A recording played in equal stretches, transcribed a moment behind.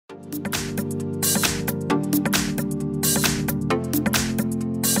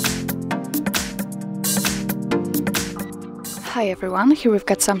Hi everyone, here we've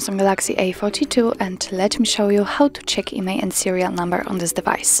got Samsung Galaxy A42 and let me show you how to check IMEI and serial number on this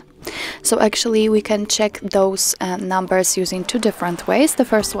device. So actually we can check those numbers using two different ways. The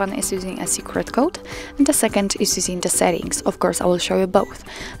first one is using a secret code and the second is using the settings. Of course I will show you both.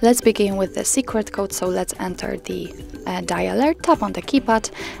 Let's begin with the secret code, so let's enter the dialer, tap on the keypad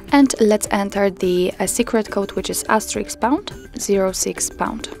and let's enter the secret code, which is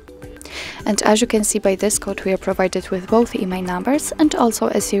 *#06#. And as you can see by this code, we are provided with both IMEI numbers and also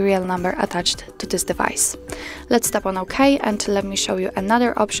a serial number attached to this device. Let's tap on OK and let me show you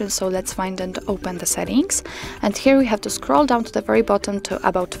another option. So let's find and open the settings. And here we have to scroll down to the very bottom to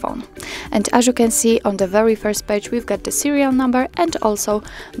About Phone. And as you can see on the very first page, we've got the serial number and also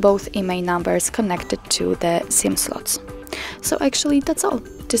both IMEI numbers connected to the SIM slots. So actually that's all.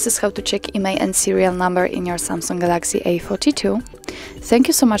 This is how to check IMEI and serial number in your Samsung Galaxy A42. Thank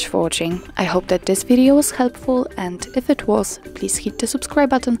you so much for watching. I hope that this video was helpful, and if it was, please hit the subscribe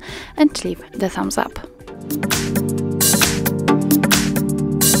button and leave the thumbs up.